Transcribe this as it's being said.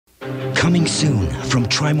Coming soon from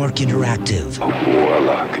Trimark Interactive. A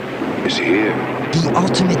warlock is here. The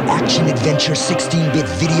ultimate action-adventure 16-bit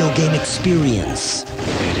video game experience.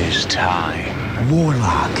 It is time.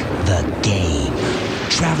 Warlock, the game.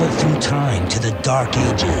 Travel through time to the Dark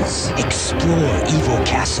Ages. Explore evil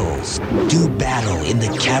castles. Do battle in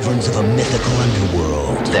the caverns of a mythical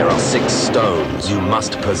underworld. There are 6 stones. You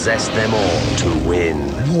must possess them all to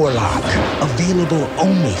win. Warlock. Available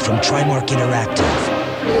only from Trimark Interactive.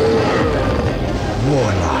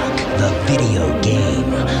 Warlock, the video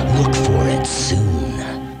game. Look for it soon.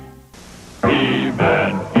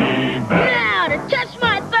 He-Man, He-Man. Now to touch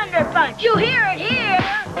my Thunder Punch. You hear it here,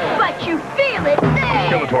 but you feel it there.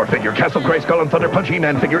 Skeletor figure, Castle Grayskull, and Thunder Punch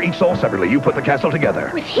He-Man figure each sold separately. You put the castle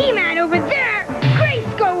together. With He-Man over there,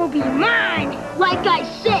 Grayskull will be mine. Like I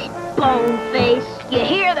said, Boneface. You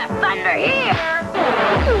hear the thunder here,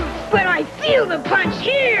 but I feel the punch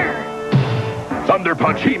here. Thunder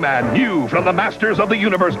Punch He-Man, new from the Masters of the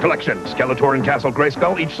Universe collection. Skeletor and Castle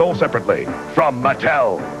Grayskull, each sold separately. From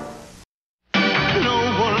Mattel. The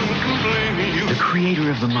creator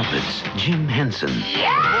of the Muppets, Jim Henson.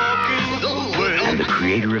 And the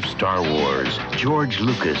creator of Star Wars, George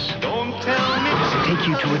Lucas. Take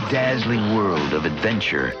you to a dazzling world of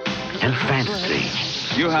adventure and fantasy.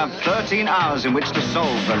 You have 13 hours in which to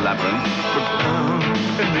solve the labyrinth.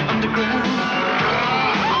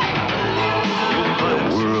 The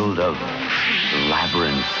world of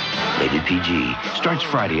Labyrinth. Rated PG. Starts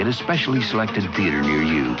Friday at a specially selected theater near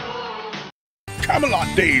you. Camelot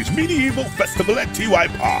Days Medieval Festival at TY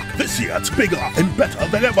Park. This year it's bigger and better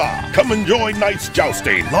than ever. Come and join nights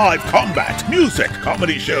jousting, live combat, music,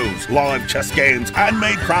 comedy shows, live chess games,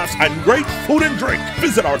 handmade crafts, and great food and drink.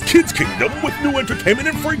 Visit our Kids Kingdom with new entertainment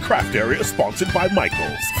and free craft area sponsored by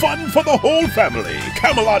Michaels. Fun for the whole family.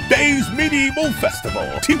 Camelot Days Medieval Festival.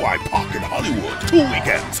 TY Park in Hollywood. 2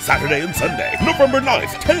 weekends, Saturday and Sunday. November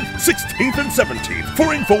 9th, 10th, 16th, and 17th.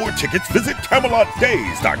 For info or tickets, visit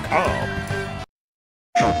CamelotDays.com.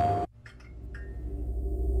 The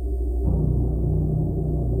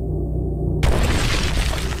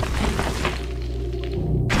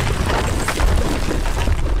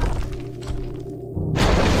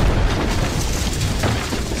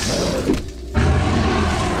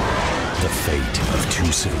fate of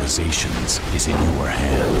 2 civilizations is in your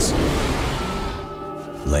hands.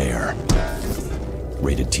 Lair.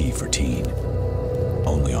 Rated T for teen.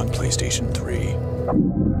 Only on PlayStation 3.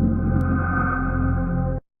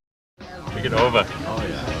 Take it over.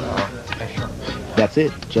 That's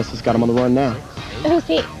it. Justice got him on the run now. Who's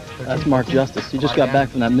he? That's Mark Justice. He just got back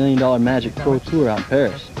from that $1 Million Magic Pro Tour out in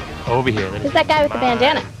Paris. Over here. Who's that guy with the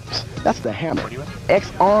bandana? That's the Hammer.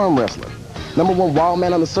 Ex-arm wrestler. #1 wild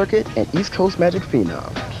man on the circuit and East Coast Magic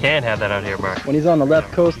phenom. Can't have that out here, Mark. When he's on the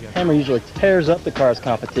left coast, Hammer usually tears up the cars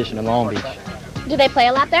competition in Long Beach. Do they play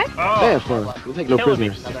a lot there? Oh. They have fun. We'll take no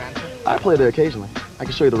prisoners. I play there occasionally. I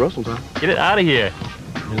can show you the ropes sometime. Get it out of here.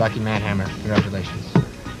 You're lucky man, Hammer. Congratulations.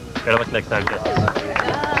 Better luck next time, Justice.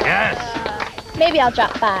 Yes! Maybe I'll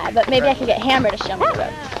drop by, but maybe I can get Hammer to show me the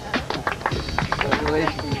ropes.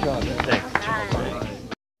 Thanks.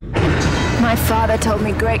 My father told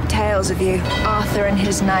me great tales of you, Arthur and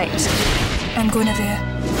his knights, and Guinevere.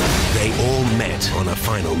 They all met on a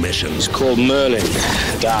final mission. He's called Merlin,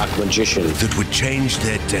 dark magician. That would change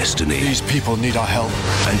their destiny. These people need our help.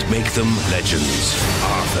 And make them legends.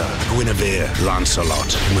 Arthur, Guinevere,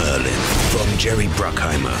 Lancelot, Merlin. From Jerry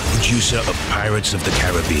Bruckheimer, producer of Pirates of the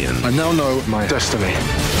Caribbean. I now know my destiny.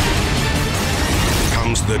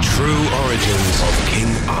 Comes the true origins of King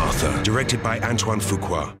Arthur. Directed by Antoine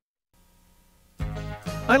Fuqua.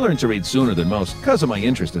 I learned to read sooner than most because of my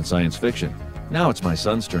interest in science fiction. Now it's my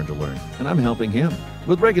son's turn to learn, and I'm helping him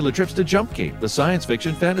with regular trips to Jumpgate, the science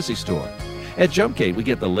fiction fantasy store. At Jumpgate, we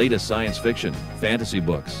get the latest science fiction, fantasy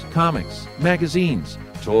books, comics, magazines,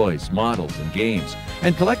 toys, models, and games,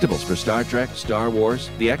 and collectibles for Star Trek, Star Wars,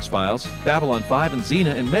 The X-Files, Babylon 5, and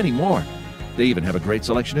Xena, and many more. They even have a great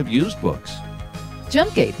selection of used books.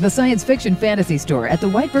 Jumpgate, the science fiction fantasy store at the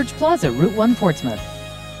White Birch Plaza, Route 1, Portsmouth.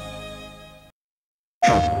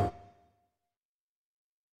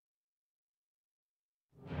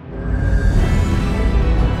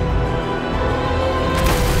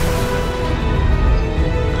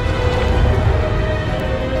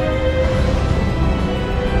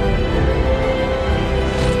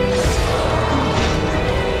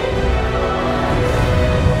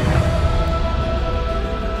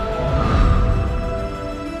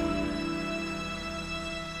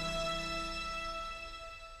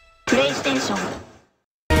 PlayStation.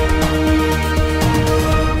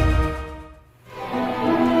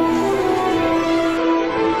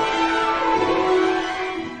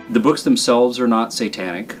 The books themselves are not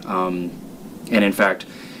satanic, and in fact,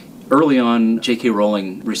 early on, J.K.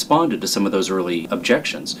 Rowling responded to some of those early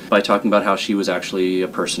objections by talking about how she was actually a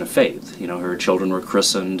person of faith. You know, her children were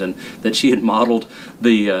christened, and that she had modeled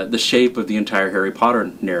the shape of the entire Harry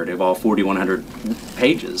Potter narrative, all 4,100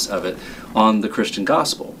 pages of it, on the Christian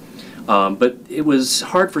gospel. But it was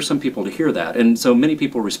hard for some people to hear that, and so many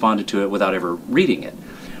people responded to it without ever reading it.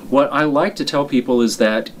 What I like to tell people is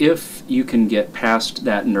that if you can get past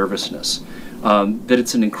that nervousness, that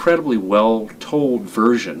it's an incredibly well-told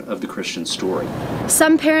version of the Christian story.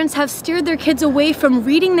 Some parents have steered their kids away from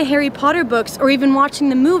reading the Harry Potter books or even watching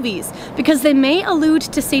the movies because they may allude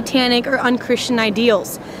to satanic or unchristian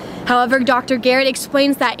ideals. However, Dr. Garrett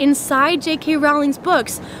explains that inside J.K. Rowling's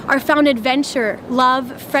books are found adventure,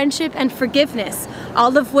 love, friendship, and forgiveness,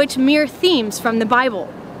 all of which mirror themes from the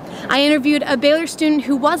Bible. I interviewed a Baylor student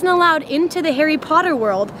who wasn't allowed into the Harry Potter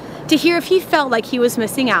world to hear if he felt like he was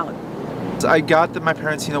missing out. I got that my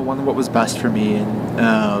parents, wanted what was best for me,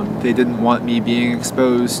 and they didn't want me being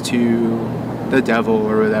exposed to the devil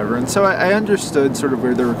or whatever. And so I understood sort of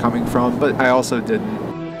where they were coming from, but I also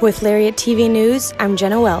didn't. With Lariat TV News, I'm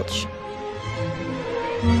Jenna Welch.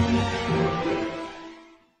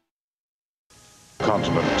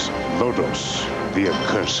 Continent, Lodos, the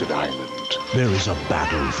accursed island. There is a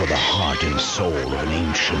battle for the heart and soul of an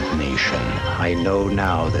ancient nation. I know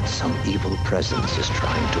now that some evil presence is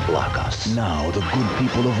trying to block us. Now the good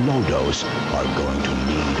people of Lodos are going to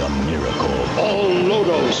need a miracle. All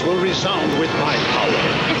Lodos will resound with my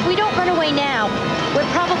power. If we don't run away now, we're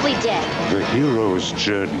probably dead. The hero's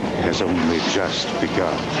journey has only just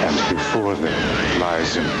begun, and before them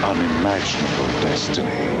lies an unimaginable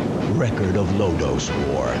destiny. Record of Lodos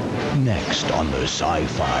War, next on the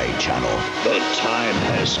Sci-Fi Channel. The time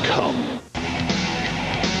has come.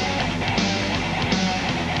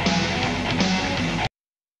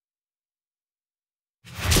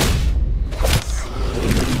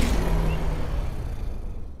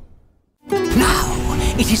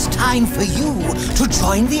 Now, it is time for you to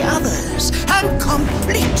join the others and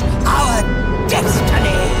complete our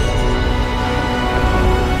destiny.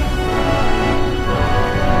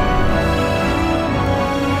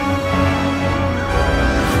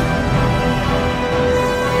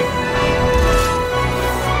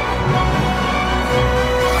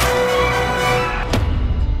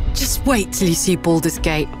 Wait till you see Baldur's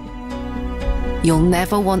Gate. You'll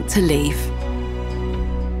never want to leave.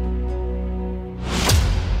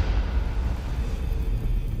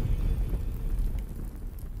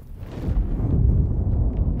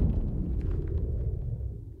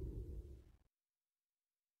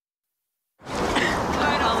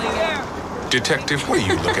 Detective, what are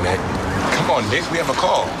you looking at? Come on, Nick, we have a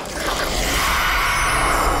call.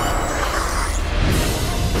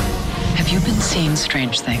 Have you been seeing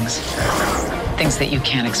strange things? Things that you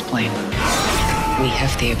can't explain? We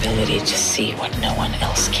have the ability to see what no one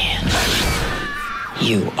else can.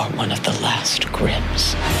 You are one of the last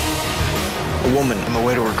Grimms. A woman on the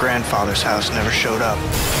way to her grandfather's house never showed up.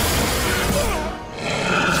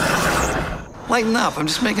 Lighten up, I'm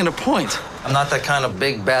just making a point. I'm not that kind of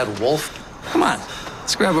big bad wolf. Come on,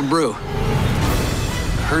 let's grab a brew.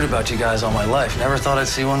 I heard about you guys all my life. Never thought I'd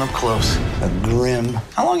see one up close. A Grimm.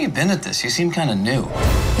 How long you been at this? You seem kind of new.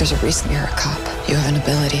 There's a reason you're a cop. You have an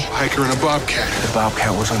ability. Hiker and a bobcat. The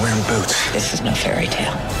bobcat wasn't wearing boots. This is no fairy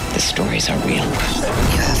tale. The stories are real.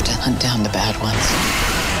 You have to hunt down the bad ones.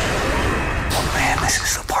 Oh man, this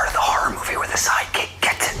is the part of the horror movie where the sidekick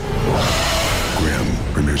gets it.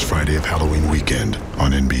 Grimm premieres Friday of Halloween weekend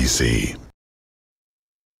on NBC.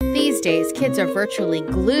 These days, kids are virtually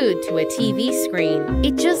glued to a TV screen.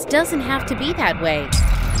 It just doesn't have to be that way.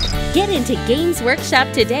 Get into Games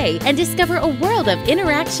Workshop today and discover a world of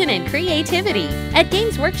interaction and creativity. At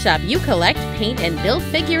Games Workshop, you collect, paint, and build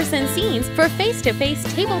figures and scenes for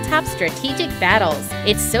face-to-face tabletop strategic battles.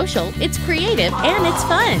 It's social, it's creative, and it's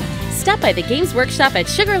fun. Stop by the Games Workshop at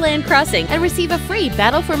Sugarland Crossing and receive a free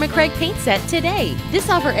Battle for McCraig paint set today. This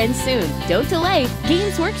offer ends soon. Don't delay.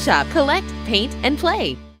 Games Workshop. Collect, paint, and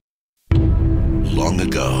play. Long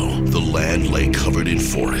ago, the land lay covered in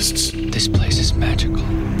forests. This place is magical.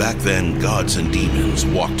 Back then, gods and demons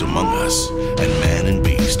walked among us, and man and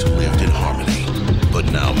beast lived in harmony.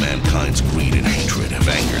 But now mankind's greed and hatred have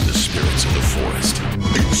angered the spirits of the forest.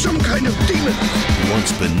 It's some kind of demon.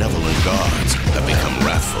 Once benevolent gods have become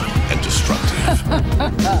wrathful and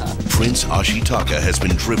destructive. Prince Ashitaka has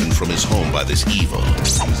been driven from his home by this evil.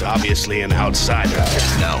 He's obviously an outsider.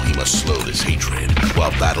 Now he must slow this hatred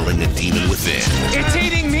while battling a demon within. It's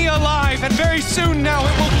eating me alive, and very soon now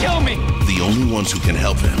it will kill me. The only ones who can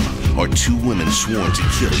help him are two women sworn to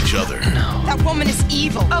kill each other. That woman is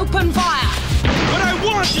evil. Open fire! What I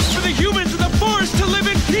want is for the humans of the forest to live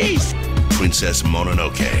in peace! Princess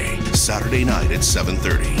Mononoke, Saturday night at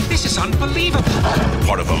 7:30. This is unbelievable!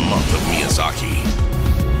 Part of a month of Miyazaki.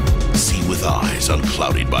 See with eyes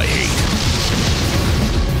unclouded by hate.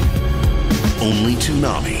 Only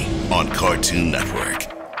Toonami on Cartoon Network.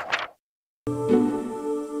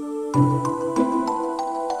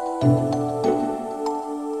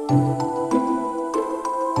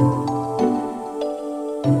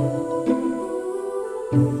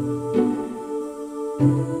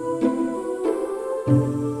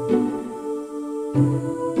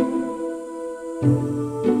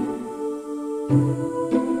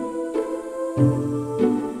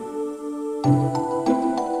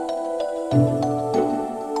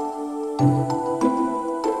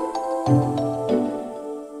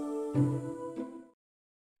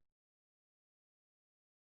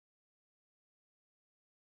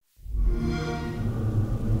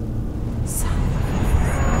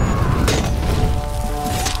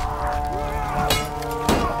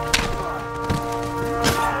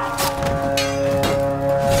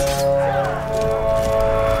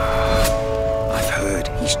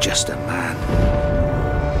 Just a man.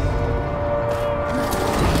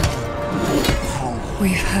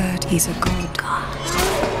 We've heard he's a god.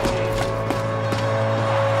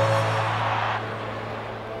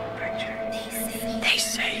 They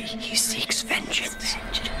say he seeks vengeance.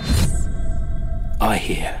 I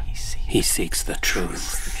hear he seeks the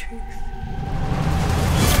truth.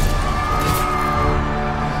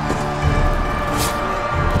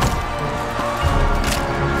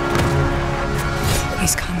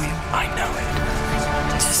 He's coming. I know it.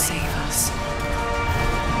 To save us.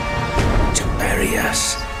 To bury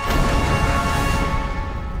us.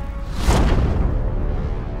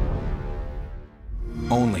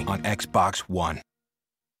 Only on Xbox One.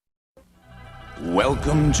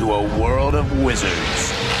 Welcome to a world of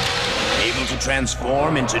wizards, able to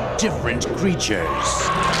transform into different creatures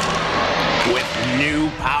with new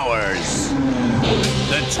powers.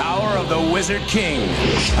 The Tower of the Wizard King,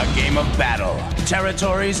 a game of battle,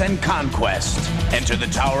 territories, and conquest. Enter the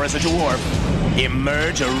tower as a dwarf,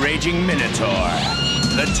 emerge a raging minotaur.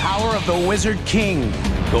 The Tower of the Wizard King.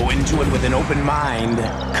 Go into it with an open mind,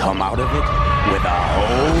 come out of it with a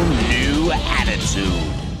whole new attitude.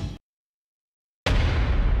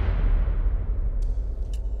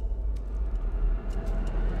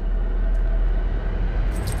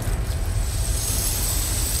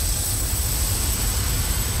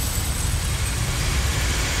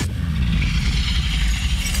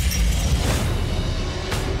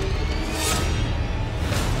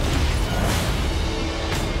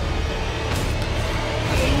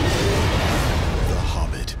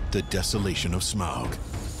 The Desolation of Smaug.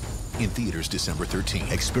 In theaters December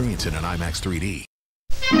 13th. Experience it in IMAX 3D.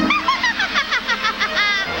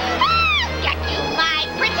 Got you, my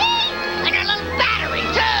pretty! And your little battery,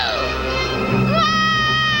 too!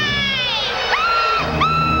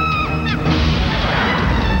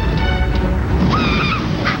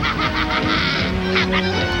 Have a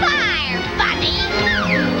little fire, buddy!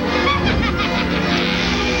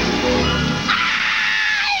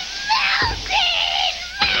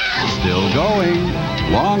 Still going.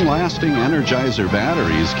 Long-lasting Energizer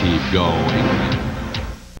batteries keep going.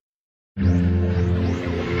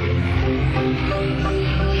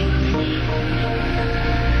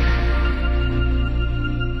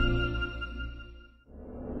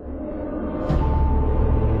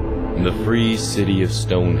 The free city of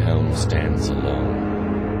Stonehelm stands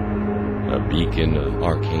alone, a beacon of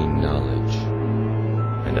arcane knowledge,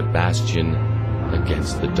 and a bastion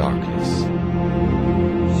against the darkness.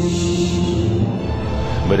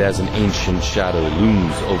 But as an ancient shadow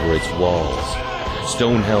looms over its walls,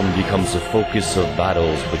 Stonehelm becomes the focus of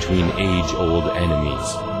battles between age-old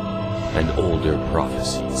enemies and older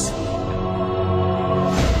prophecies.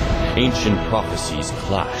 Ancient prophecies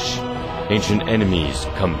clash, ancient enemies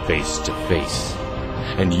come face to face,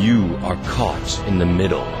 and you are caught in the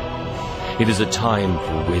middle. It is a time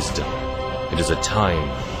for wisdom. It is a time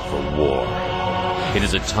for war. It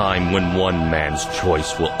is a time when one man's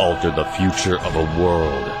choice will alter the future of a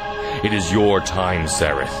world. It is your time,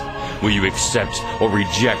 Sereth. Will you accept or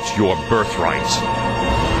reject your birthright?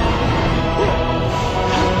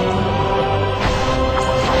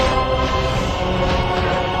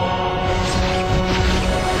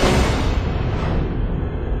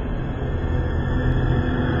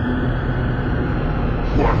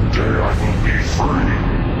 One day I will be free.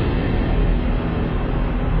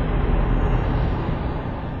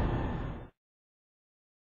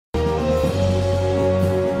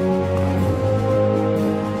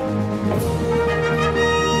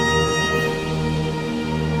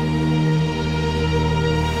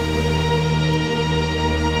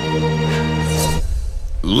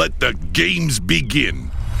 Let the games begin.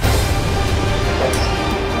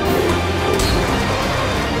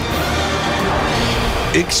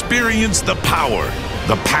 Experience the power,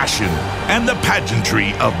 the passion, and the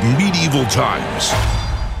pageantry of medieval times.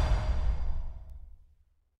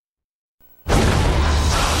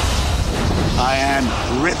 I am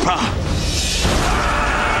Ripper.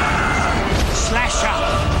 Slasher.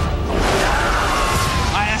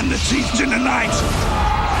 I am the chieftain of the night.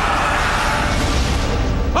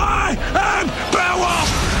 I am Beowulf!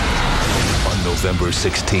 On November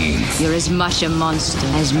 16th, You're as much a monster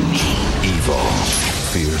as me. evil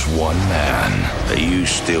fears one man. Are you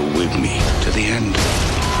still with me to the end?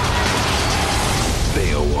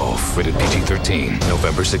 Beowulf, rated PG-13,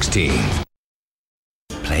 November 16th.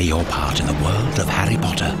 Play your part in the world of Harry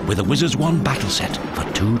Potter with a Wizards 1 battle set for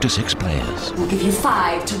 2 to 6 players. We'll give you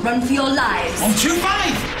 5 to run for your lives. On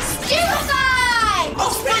 2-5! Stupefy!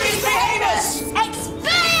 Expelliarmus!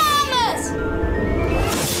 Expelliarmus!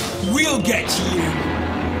 We'll get you!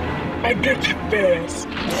 I get you first.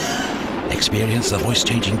 Experience the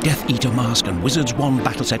voice-changing Death Eater mask and Wizards 1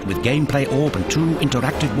 battle set with gameplay orb and 2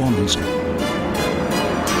 interactive wands.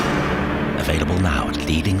 Available now at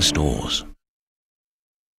leading stores.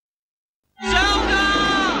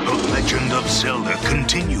 The legend of Zelda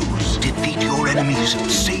continues. Defeat your enemies,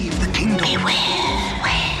 save the kingdom. Beware.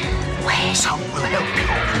 Some will help you,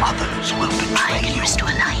 others will betray I can restore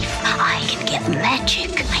life. I can give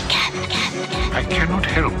magic. I can. I cannot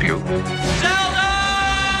help you. Zelda!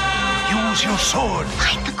 Use your sword.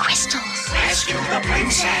 Find the crystals. Rescue the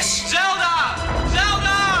princess. Zelda!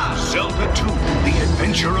 Zelda! Zelda 2, The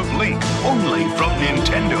Adventure of Link, only from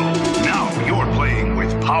Nintendo. Now you're playing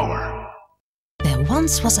with power. There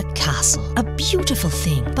once was a castle, a beautiful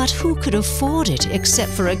thing, but who could afford it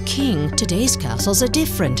except for a king? Today's castles are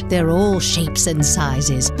different. They're all shapes and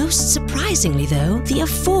sizes. Most surprisingly, though, the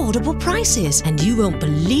affordable prices. And you won't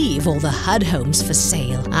believe all the HUD homes for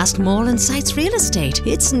sale. Ask Moreland Sites Real Estate.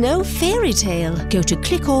 It's no fairy tale. Go to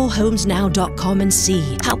clickallhomesnow.com and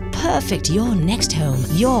see how perfect your next home,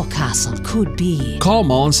 your castle could be. Call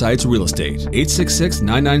Moreland Sites Real Estate,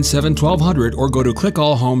 866-997-1200 or go to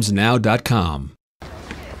clickallhomesnow.com.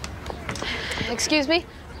 Excuse me?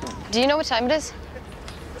 Do you know what time it is?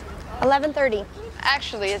 11:30.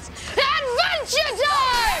 Actually, it's adventure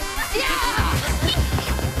time! Yeah!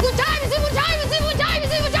 What time is it? What time is it? What time is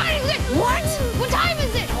it? What time is it? What? What time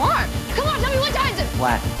is it? What? Come on, tell me what time is it?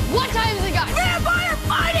 What? What time is it, guys? Vampire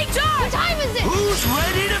fighting time! What time is it? Who's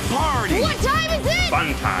ready to party? What time is it?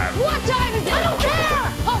 Fun time. What time is it? I don't care!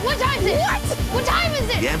 Oh, what time is it? What? What time is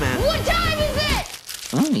it? Yeah, man. What time is it?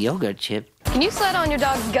 Yogurt chip. Can you slide on your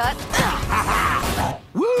dog's gut?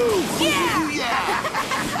 Woo! Yeah!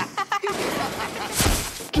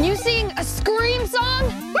 Can you sing a scream song?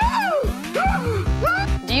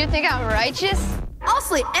 Do you think I'm righteous? I'll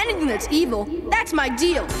slay anything that's evil. That's my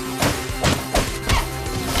deal.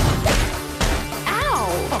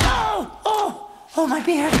 Oh, my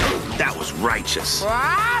beard. That was righteous.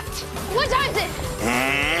 What? What time is it?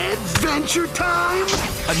 Adventure time!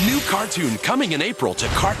 A new cartoon coming in April to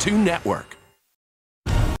Cartoon Network.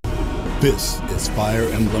 This is Fire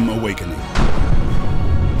Emblem Awakening.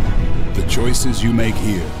 The choices you make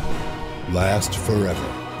here last forever.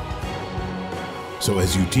 So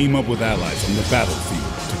as you team up with allies on the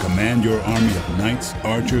battlefield to command your army of knights,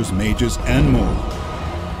 archers, mages, and more,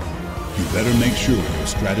 you better make sure your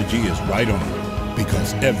strategy is right on,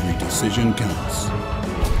 because every decision counts.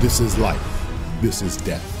 This is life. This is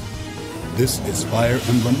death. This is Fire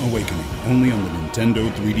Emblem Awakening, only on the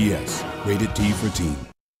Nintendo 3DS. Rated T for Teen.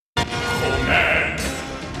 Conan,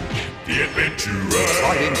 the adventurer.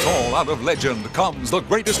 Sliding tall out of legend comes the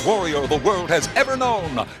greatest warrior the world has ever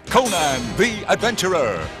known, Conan the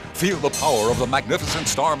Adventurer. Feel the power of the magnificent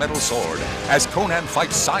Star Metal Sword as Conan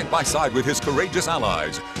fights side by side with his courageous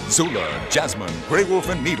allies, Zula, Jasmine, Grey Wolf,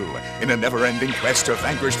 and Needle, in a never-ending quest to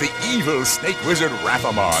vanquish the evil snake wizard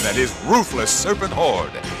Rathamon and his ruthless serpent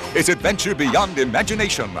horde. It's adventure beyond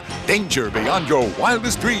imagination, danger beyond your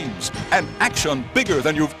wildest dreams, and action bigger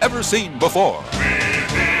than you've ever seen before.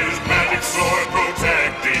 With his magic sword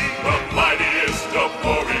protecting the mightiest of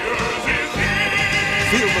warriors is he.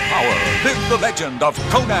 Feel the power, live the legend of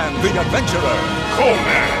Conan the Adventurer.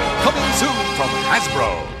 Conan. Coming soon from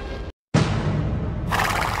Hasbro.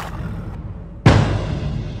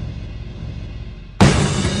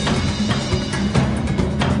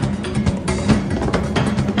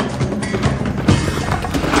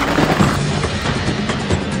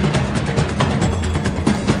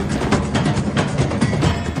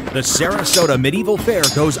 The Sarasota Medieval Fair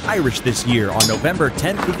goes Irish this year on November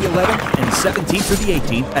 10th through the 11th and 17th through the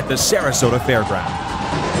 18th at the Sarasota Fairground.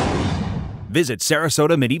 Visit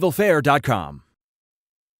SarasotaMedievalFair.com.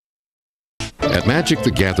 At Magic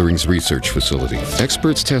the Gathering's research facility,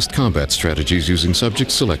 experts test combat strategies using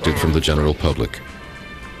subjects selected from the general public.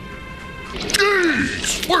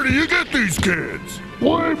 Jeez! Where do you get these kids?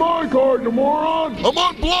 Play my card, you moron! I'm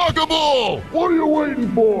unblockable! What are you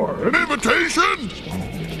waiting for? An invitation?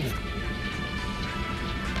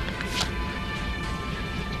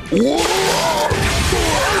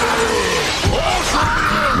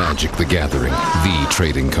 Magic the Gathering, the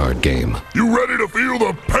trading card game. You ready to feel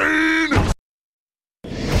the pain?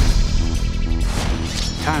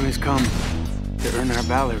 Time has come to earn our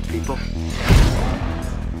valor, people.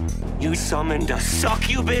 You summoned a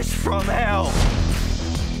succubus from hell!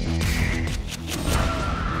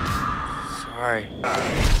 Sorry.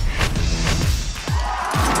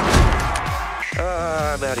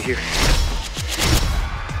 I'm out of here.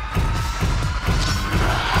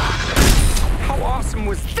 How awesome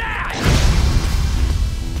was that?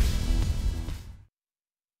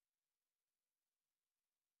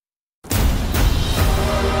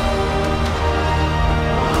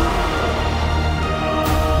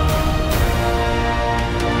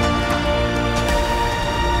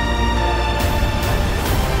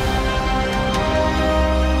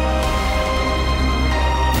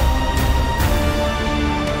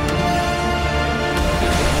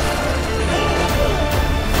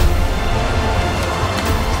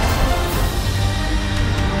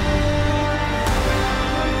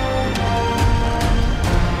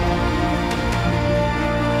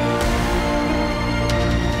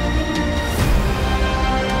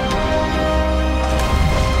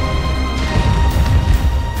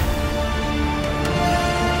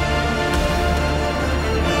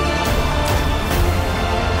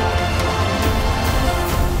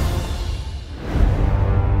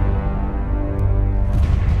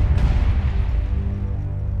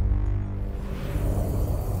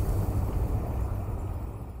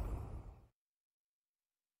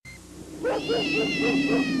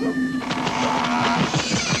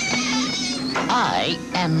 I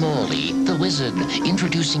am Morley, the wizard,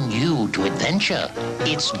 introducing you to adventure.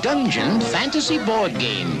 It's Dungeon Fantasy Board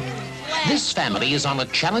Game. This family is on a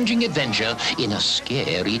challenging adventure in a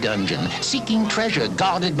scary dungeon, seeking treasure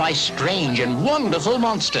guarded by strange and wonderful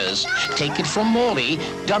monsters. Take it from Morley,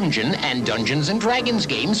 Dungeon and Dungeons and Dragons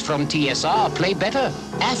games from TSR play better.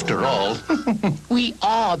 After all, we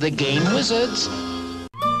are the game wizards.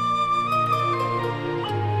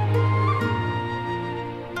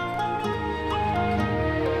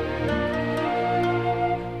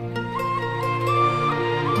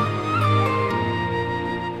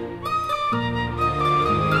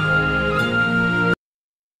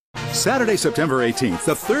 Saturday, September 18th,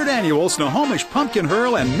 the 3rd annual Snohomish Pumpkin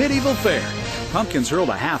Hurl and Medieval Fair. Pumpkins hurled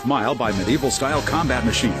a half-mile by medieval-style combat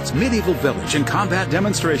machines, medieval village and combat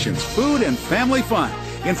demonstrations, food and family fun.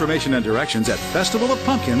 Information and directions at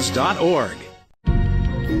festivalofpumpkins.org.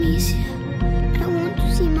 Amicia, I want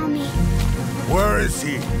to see Mommy. Where is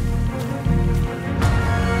he?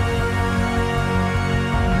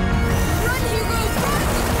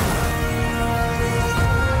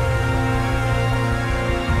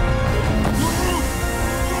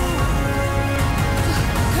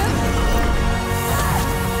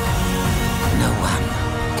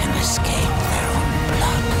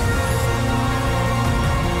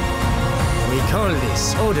 Call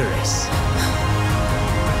this odorous.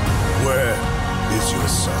 Where is your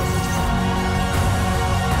son?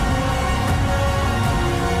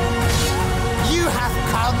 You have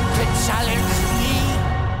come to challenge me?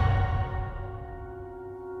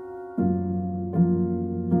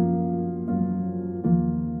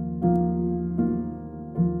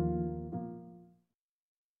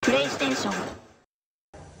 PlayStation.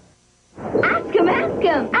 Ask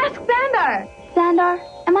him! Ask Xander! Xander,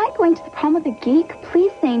 am I going to the prom with a geek?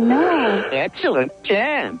 Please say no. Excellent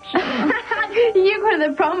chance. You go to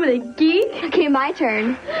the prom with a geek? Okay, my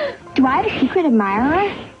turn. Do I have a secret admirer?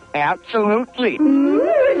 Absolutely.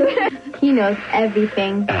 He knows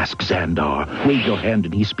everything. Ask Xandar. Wave your hand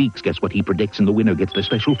and he speaks. Guess what he predicts, and the winner gets the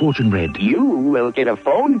special fortune read. You will get a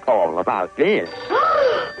phone call about this.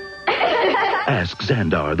 Ask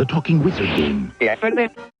Xandar, the talking wizard game. Definitely.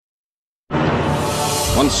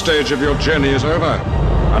 One stage of your journey is over.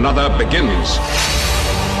 Another begins.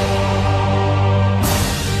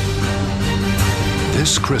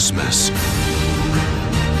 This Christmas,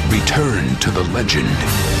 return to the legend.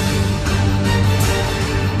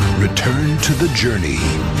 Return to the journey.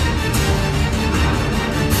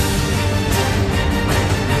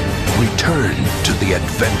 Return to the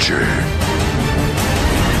adventure.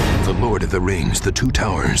 The Lord of the Rings, The Two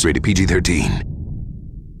Towers, rated PG-13.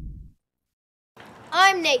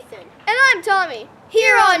 I'm Nathan. And I'm Tommy.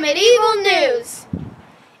 Here on Medieval News.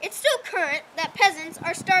 It's still current that peasants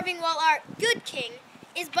are starving while our good king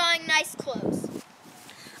is buying nice clothes.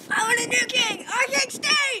 I want a new king! Our king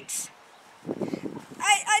stinks!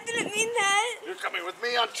 I didn't mean that. You're coming with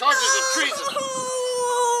me on charges of treason.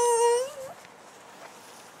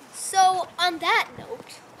 So, on that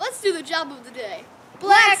note, Let's do the job of the day.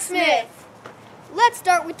 blacksmith! Let's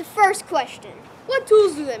start with the first question. What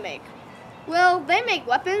tools do they make? Well, they make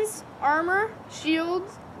weapons, armor,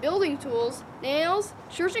 shields, building tools, nails,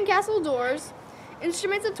 church and castle doors,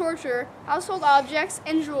 instruments of torture, household objects,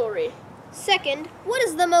 and jewelry. Second, what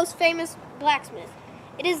is the most famous blacksmith?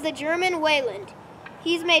 It is the German Wayland.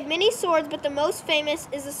 He's made many swords, but the most famous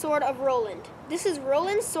is the sword of Roland. This is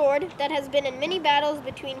Roland's sword that has been in many battles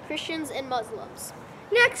between Christians and Muslims.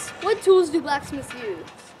 Next, what tools do blacksmiths use?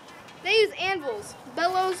 They use anvils,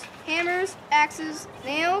 bellows, hammers, axes,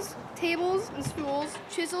 nails, tables and stools,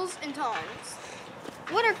 chisels, and tongs.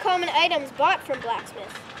 What are common items bought from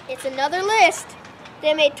blacksmiths? It's another list.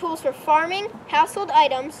 They made tools for farming, household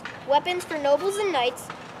items, weapons for nobles and knights,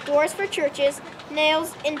 doors for churches,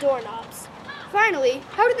 nails, and doorknobs. Finally,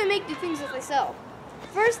 how do they make the things that they sell?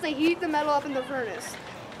 First, they heat the metal up in the furnace.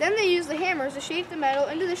 Then they use the hammers to shape the metal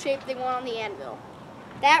into the shape they want on the anvil.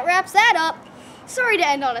 That wraps that up. Sorry to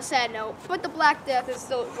end on a sad note, but the Black Death is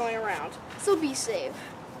still going around, so be safe.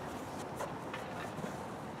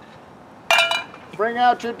 Bring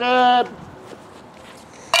out your dead.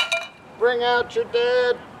 Bring out your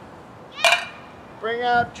dead. Bring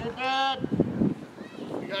out your dead.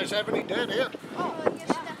 You guys have any dead here? Oh, yes,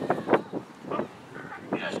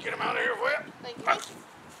 You guys get them out of here, will you? Thank you.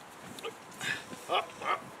 Up.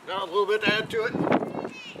 Got a little bit to add to it.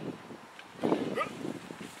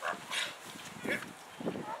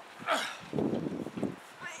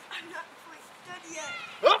 I'm not quite done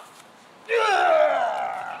yet. Up.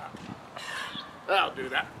 Yeah. That'll do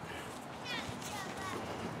that.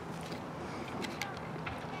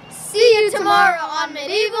 See you tomorrow on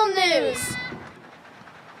Medieval News.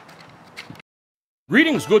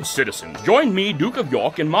 Greetings, good citizens. Join me, Duke of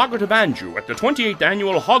York, and Margaret of Anjou at the 28th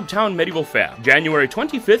Annual Hogtown Medieval Fair, January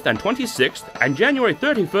 25th and 26th, and January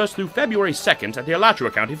 31st through February 2nd at the Alachua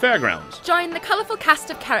County Fairgrounds. Join the colourful cast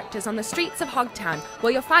of characters on the streets of Hogtown,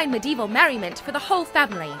 where you'll find medieval merriment for the whole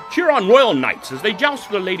family. Cheer on royal knights as they joust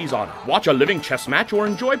for the ladies' honour, watch a living chess match, or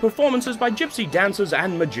enjoy performances by gypsy dancers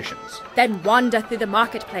and magicians. Then wander through the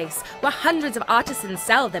marketplace, where hundreds of artisans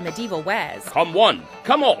sell their medieval wares. Come one,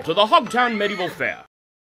 come all to the Hogtown Medieval Fair.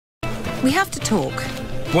 We have to talk.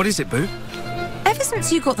 What is it, Boo? Ever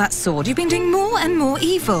since you got that sword, you've been doing more and more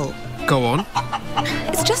evil. Go on.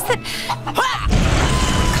 It's just that...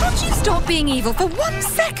 Can't you stop being evil for 1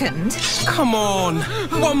 second? Come on.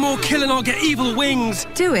 One more kill and I'll get evil wings.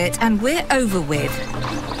 Do it and we're over with.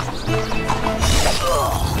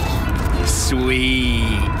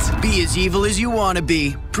 Sweet. Be as evil as you want to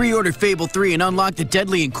be. Pre-order Fable 3 and unlock the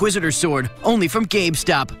Deadly Inquisitor sword. Only from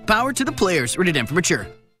GameStop. Power to the players. Rated M for mature.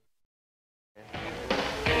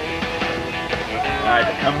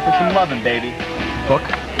 Alright, coming for some loving, baby. Book.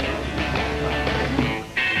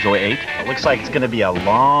 Joy 8. It looks like it's going to be a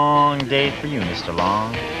long day for you, Mr.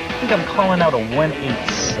 Long. I think I'm calling out a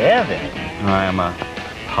 187. Alright, I'm going to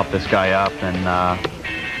hop this guy up and a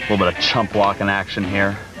little bit of chump walking action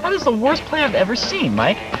here. That is the worst play I've ever seen,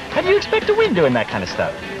 Mike. How do you expect to win doing that kind of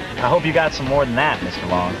stuff? I hope you got some more than that, Mr.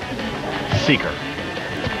 Long. Seeker.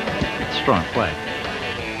 Strong play.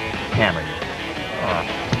 Hammer.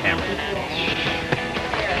 Hammer.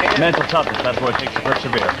 Mental toughness, that's what it takes to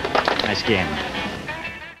persevere. Nice game.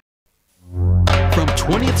 From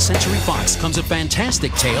 20th Century Fox comes a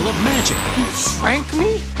fantastic tale of magic. Frank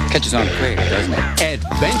me? Catches on quick, doesn't it?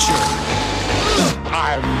 Adventure.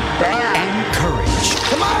 I'm back. And courage.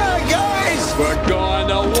 Come on, guys! We're going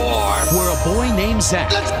to war. Where a boy named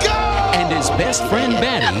Zach Let's go! and his best friend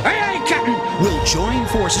Batty Hey, Captain! will join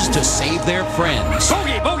forces to save their friends.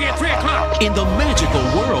 Bogey at 3 o'clock! In the magical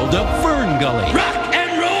world of Fern Gully. Rock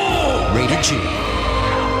and roll! Rated G.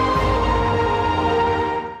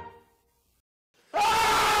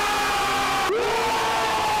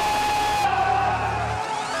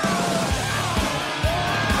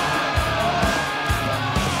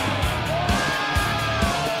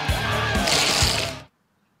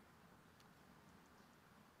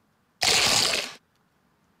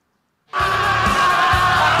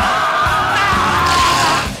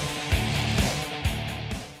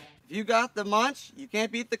 If you got the munch, you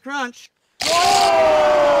can't beat the crunch.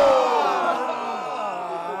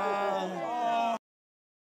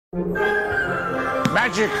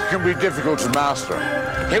 Magic can be difficult to master.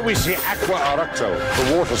 Here we see Aqua Aracto,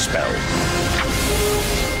 the water spell.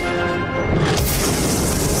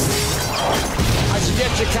 I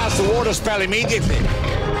suggest you cast the water spell immediately.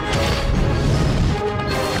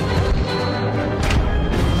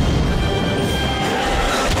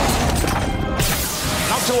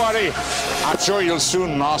 Not to worry. I'm sure you'll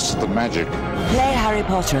soon master the magic. Play Harry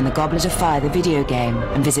Potter and the Goblet of Fire, the video game,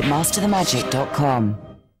 and visit masterthemagic.com.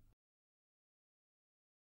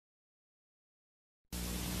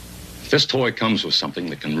 This toy comes with something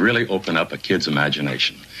that can really open up a kid's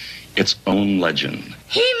imagination. Its own legend.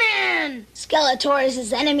 He-Man! Skeletor is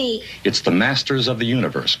his enemy. It's the Masters of the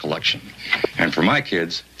Universe collection. And for my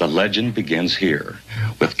kids, the legend begins here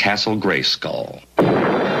with Castle Grayskull.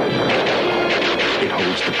 It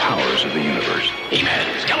holds the powers of the universe.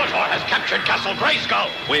 He-Man, Skeletor has captured Castle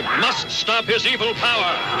Grayskull. We must stop his evil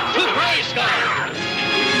power. To Grayskull!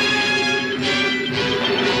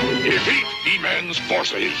 Defeat He-Man's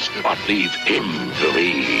forces, but leave him to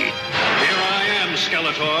me. Here I am,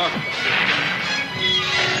 Skeletor.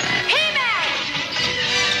 He-Man!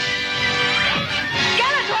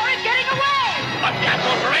 Skeletor is getting away! But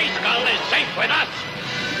Castle Grayskull is safe with us.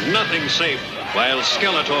 Nothing's safe while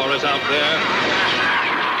Skeletor is out there.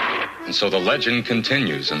 And so the legend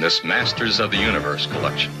continues in this Masters of the Universe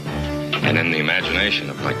collection. And in the imagination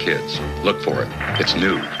of my kids. Look for it. It's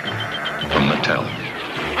new. From Mattel.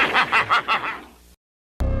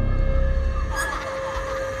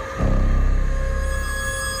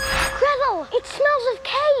 Gretel, it smells of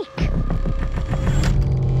cake!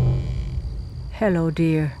 Hello,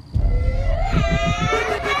 dear.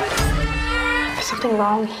 There's something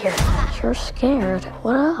wrong here. You're scared.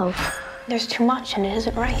 What of? There's too much and it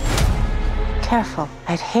isn't right. Careful.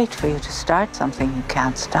 I'd hate for you to start something you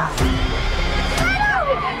can't stop.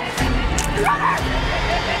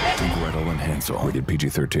 Gretel and Hansel, rated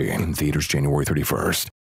PG-13, in theaters January 31st.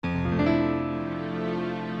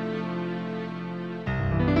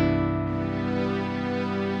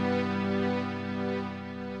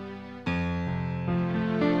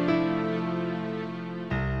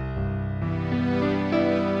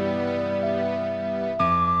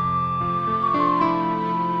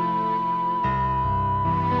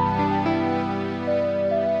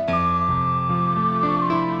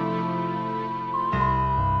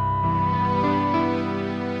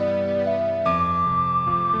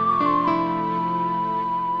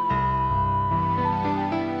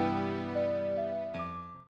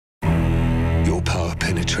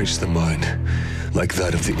 Penetrates the mind, like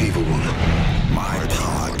that of the evil one. My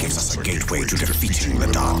power gives us a gateway to defeating the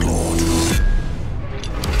Dark Lord.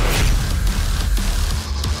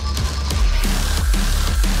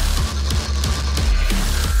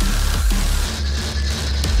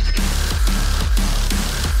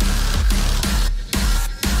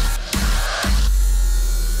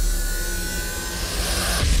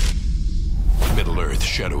 Middle-earth,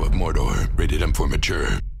 Shadow of Mordor, rated M for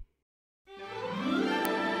mature.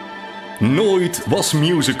 Nooit was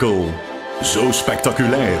musical zo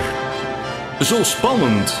spectaculair, zo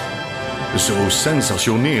spannend, zo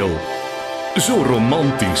sensationeel, zo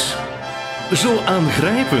romantisch, zo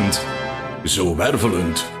aangrijpend, zo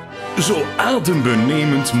wervelend, zo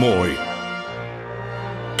adembenemend mooi.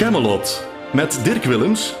 Camelot, met Dirk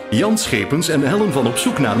Willems, Jan Schepens en Helen van Op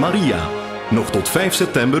zoek naar Maria. Nog tot 5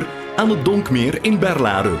 september aan het Donkmeer in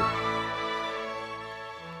Berlaren.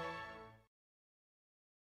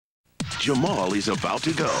 Jamal is about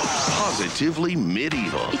to go positively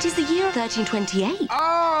medieval. It is the year 1328.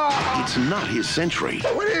 Oh! It's not his century.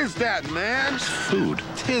 What is that, man? It's food.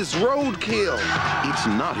 It's his roadkill. It's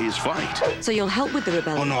not his fight. So you'll help with the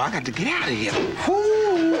rebellion? Oh, no, I got to get out of here.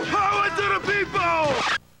 Woo! Power to the people!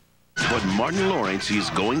 But Martin Lawrence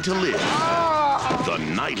is going to live the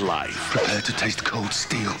nightlife. Prepare to taste cold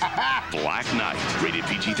steel. Black Knight, rated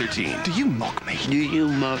PG-13. Do you mock me? Do you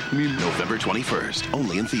mock me? November 21st,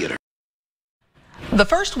 only in theater. The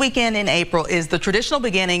first weekend in April is the traditional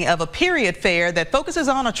beginning of a period fair that focuses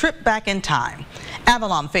on a trip back in time.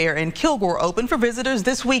 Avalon Fair in Kilgore opened for visitors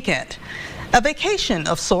this weekend. A vacation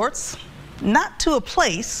of sorts, not to a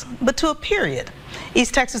place, but to a period.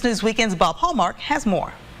 East Texas News Weekend's Bob Hallmark has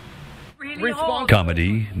more.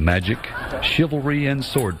 Comedy, magic, chivalry, and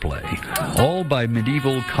swordplay, all by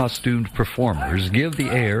medieval costumed performers, give the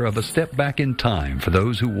air of a step back in time for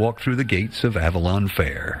those who walk through the gates of Avalon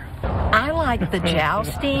Fair. I like the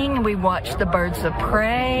jousting. We watched the birds of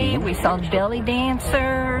prey. We saw the belly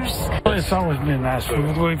dancers. It's always been nice.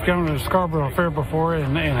 We've gone to the Scarborough Fair before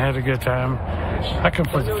and had a good time. I come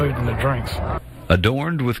for the food and the drinks.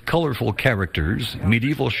 Adorned with colorful characters,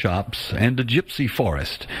 medieval shops, and a gypsy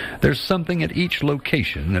forest, there's something at each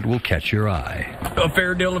location that will catch your eye. A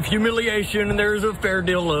fair deal of humiliation, and there's a fair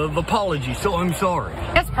deal of apology, so I'm sorry.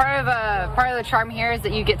 That's part of the charm here is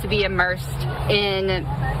that you get to be immersed in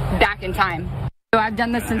back in time. So I've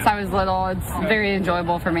done this since I was little. It's very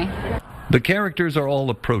enjoyable for me. The characters are all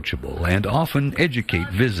approachable and often educate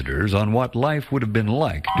visitors on what life would have been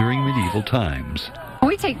like during medieval times.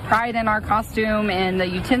 We take pride in our costume and the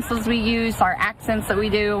utensils we use, our accents that we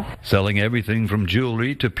do. Selling everything from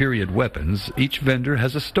jewelry to period weapons, each vendor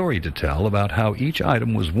has a story to tell about how each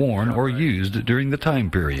item was worn or used during the time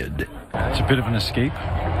period. It's a bit of an escape.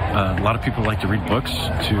 A lot of people like to read books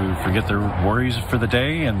to forget their worries for the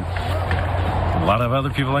day, and a lot of other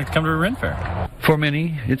people like to come to a Ren Fair. For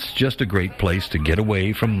many, it's just a great place to get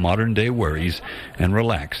away from modern-day worries and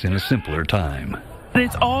relax in a simpler time.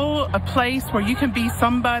 It's all a place where you can be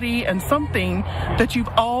somebody and something that you've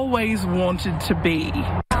always wanted to be.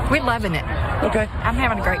 We're loving it. Okay. I'm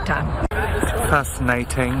having a great time.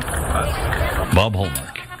 Fascinating. Bob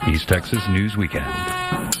Hallmark, East Texas News Weekend.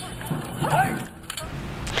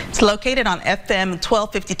 It's located on FM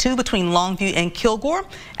 1252 between Longview and Kilgore.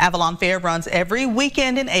 Avalon Fair runs every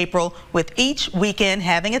weekend in April, with each weekend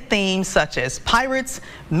having a theme such as pirates,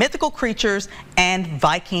 mythical creatures, and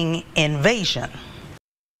Viking invasion.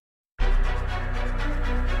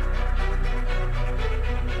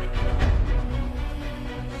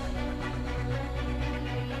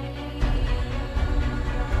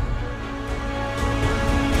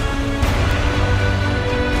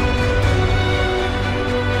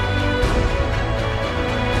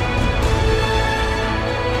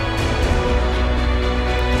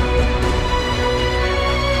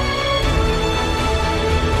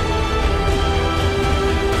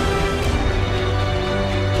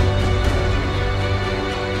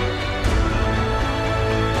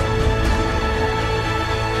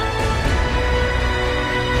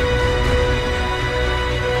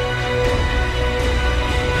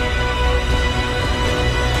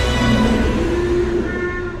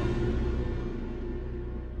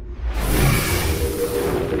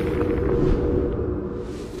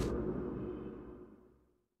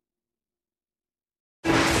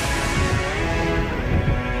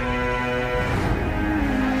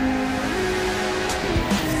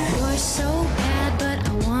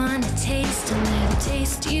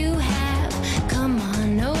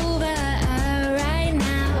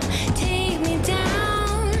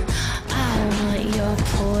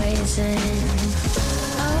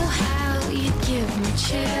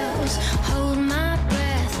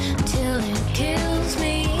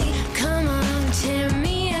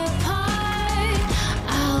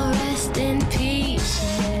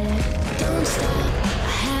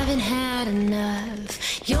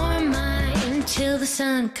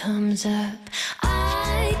 Comes up,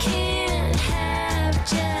 I can't have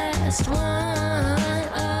just one.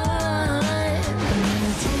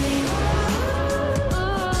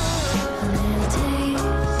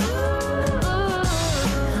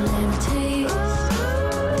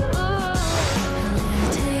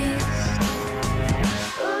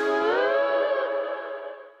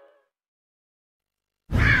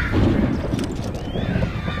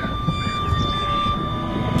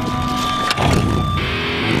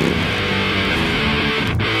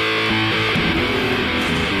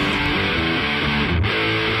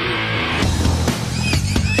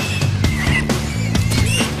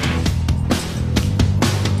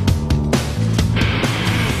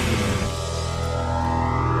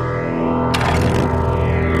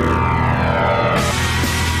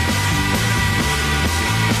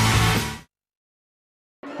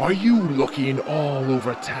 Are you looking all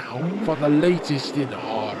over town for the latest in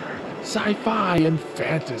horror, sci-fi, and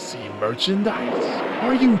fantasy merchandise?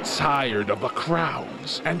 Are you tired of the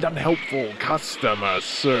crowds and unhelpful customer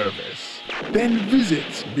service? Then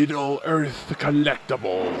visit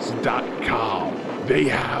MiddleEarthCollectibles.com. They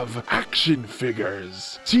have action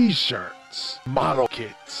figures, t-shirts, model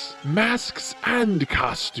kits, masks and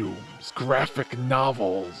costumes, graphic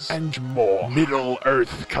novels, and more.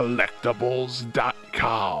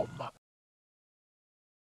 MiddleEarthCollectibles.com.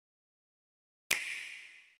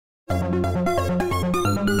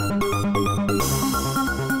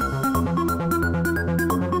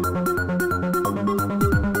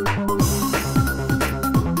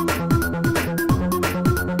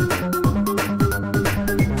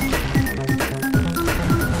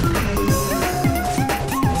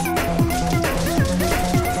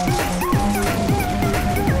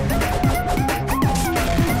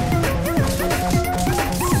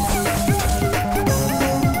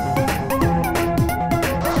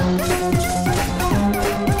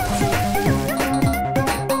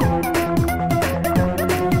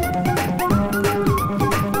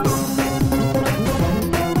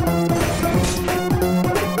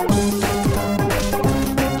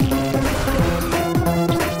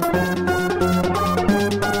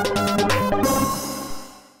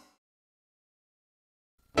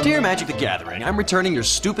 Dear Magic the Gathering, I'm returning your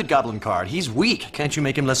stupid goblin card. He's weak. Can't you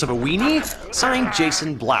make him less of a weenie? Signed,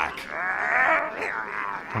 Jason Black.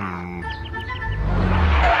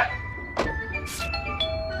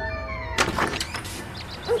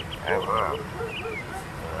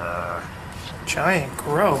 Giant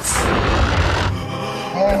growth.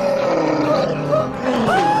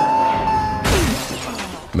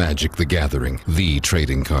 Magic the Gathering, the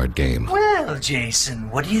trading card game. Well,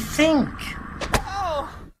 Jason, what do you think?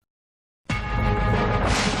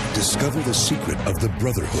 Discover the secret of the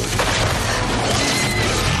Brotherhood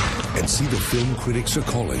and see the film critics are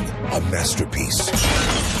calling a masterpiece.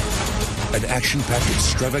 An action-packed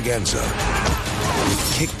extravaganza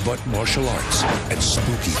with kick-butt martial arts and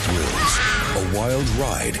spooky thrills. A wild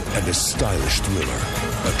ride and a stylish thriller.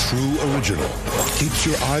 A true original. Keeps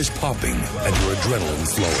your eyes popping and your adrenaline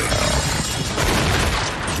flowing.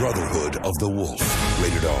 Brotherhood of the Wolf.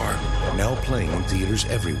 Rated R. Now playing in theaters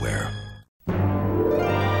everywhere.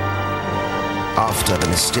 After the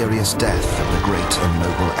mysterious death of the great and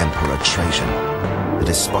noble Emperor Trajan, the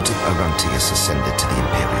despotic Orontius ascended to the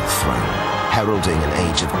imperial throne, heralding an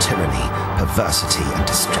age of tyranny, perversity, and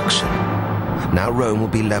destruction. Now Rome will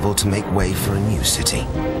be leveled to make way for a new city,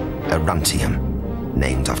 Orontium,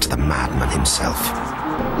 named after the madman himself.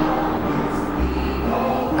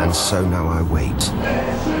 And so now I wait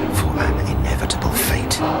for an inevitable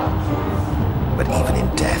fate. But even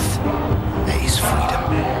in death, there is freedom.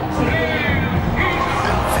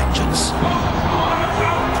 Vengeance.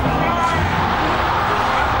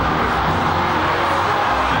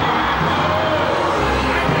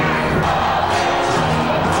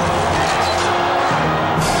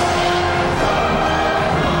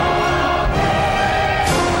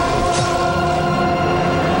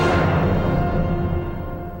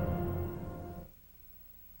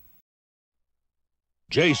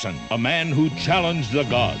 Jason, a man who challenged the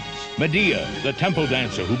gods. Medea, the temple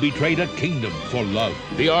dancer who betrayed a kingdom for love.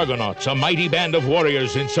 The Argonauts, a mighty band of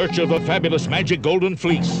warriors in search of the fabulous magic golden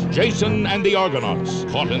fleece. Jason and the Argonauts,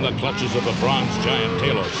 caught in the clutches of the bronze giant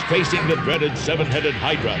Talos, facing the dreaded seven-headed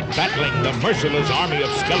Hydra, battling the merciless army of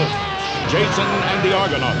skeletons. Jason and the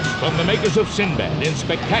Argonauts, from the makers of Sinbad in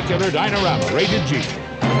spectacular Dinorama, rated G.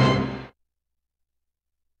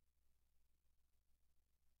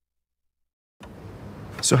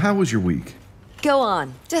 So how was your week? Go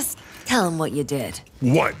on. Just tell him what you did.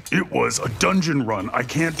 What? It was a dungeon run. I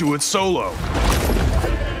can't do it solo.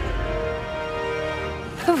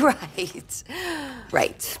 Right.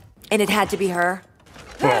 Right. And it had to be her?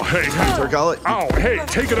 Oh, hey. Oh, hey,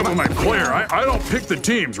 take it up with my Claire. I don't pick the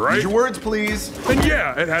teams, right? Use your words, please. And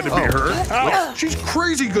yeah, it had to be her. Ow, she's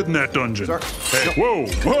crazy good in that dungeon. Hey, whoa.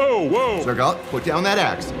 Zargal, put down that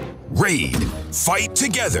axe. Raid. Fight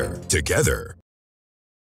together. Together.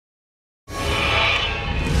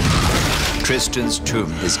 Tristan's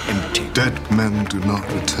tomb is empty. Dead men do not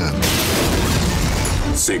return.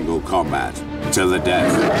 Single combat till the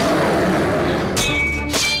death.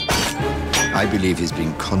 I believe he's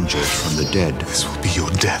been conjured from the dead. This will be your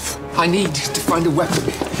death. I need to find a weapon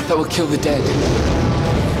that will kill the dead.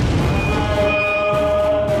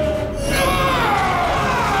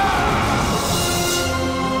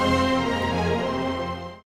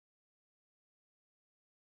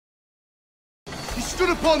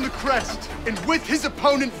 Upon the crest, and with his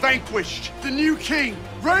opponent vanquished, the new king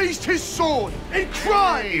raised his sword and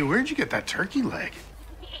cried. Hey, where'd you get that turkey leg?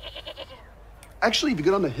 Actually, if you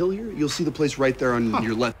get on the hill here, you'll see the place right there on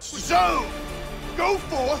your left. So, go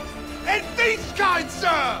forth and feast, kind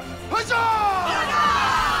sir! Huzzah!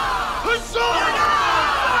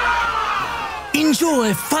 Huzzah!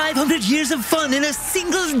 Enjoy 500 years of fun in a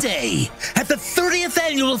single day at the 30th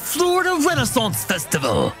Annual Florida Renaissance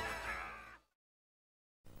Festival.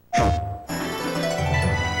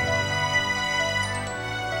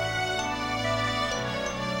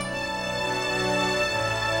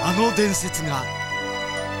 あの伝説が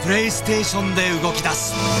プレイステーションで動き出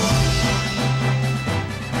す。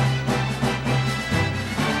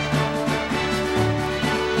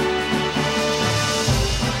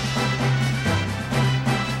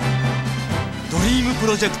ドリームプ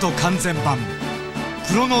ロジェクト完全版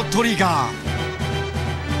プロノトリガー。